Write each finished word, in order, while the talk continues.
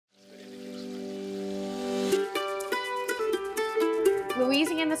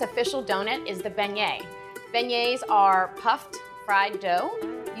Squeezing in this official donut is the beignet. Beignets are puffed, fried dough,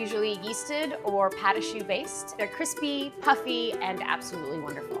 usually yeasted or pâte à choux based. They're crispy, puffy, and absolutely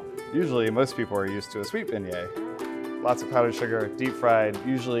wonderful. Usually, most people are used to a sweet beignet. Lots of powdered sugar, deep fried,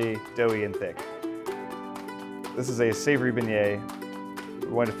 usually doughy and thick. This is a savory beignet. We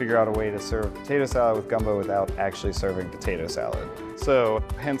wanted to figure out a way to serve potato salad with gumbo without actually serving potato salad. So,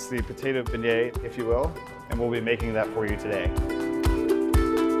 hence the potato beignet, if you will, and we'll be making that for you today.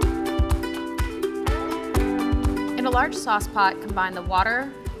 In a large sauce pot, combine the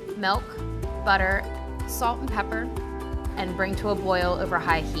water, milk, butter, salt and pepper, and bring to a boil over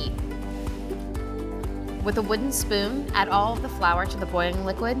high heat. With a wooden spoon, add all of the flour to the boiling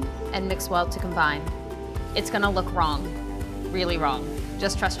liquid and mix well to combine. It's gonna look wrong, really wrong.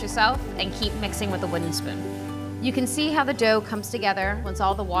 Just trust yourself and keep mixing with a wooden spoon. You can see how the dough comes together once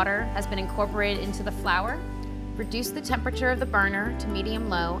all the water has been incorporated into the flour. Reduce the temperature of the burner to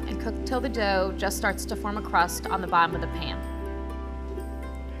medium-low and cook till the dough just starts to form a crust on the bottom of the pan.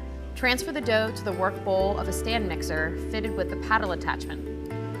 Transfer the dough to the work bowl of a stand mixer fitted with the paddle attachment.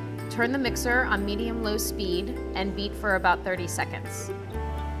 Turn the mixer on medium-low speed and beat for about 30 seconds.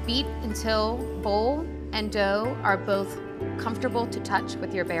 Beat until bowl and dough are both comfortable to touch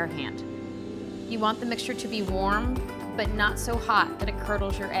with your bare hand. You want the mixture to be warm, but not so hot that it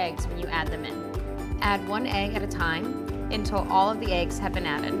curdles your eggs when you add them in. Add one egg at a time until all of the eggs have been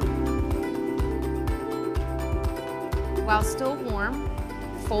added. While still warm,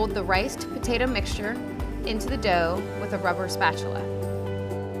 fold the riced potato mixture into the dough with a rubber spatula.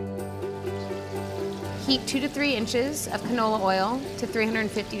 Heat 2 to 3 inches of canola oil to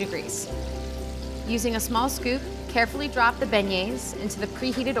 350 degrees. Using a small scoop, carefully drop the beignets into the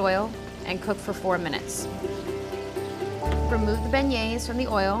preheated oil and cook for 4 minutes. Remove the beignets from the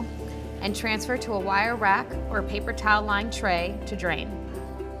oil and transfer to a wire rack or a paper towel lined tray to drain.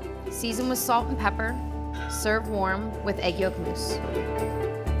 Season with salt and pepper. Serve warm with egg yolk mousse.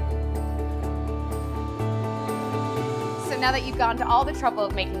 So now that you've gone to all the trouble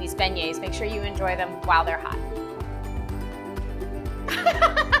of making these beignets, make sure you enjoy them while they're hot.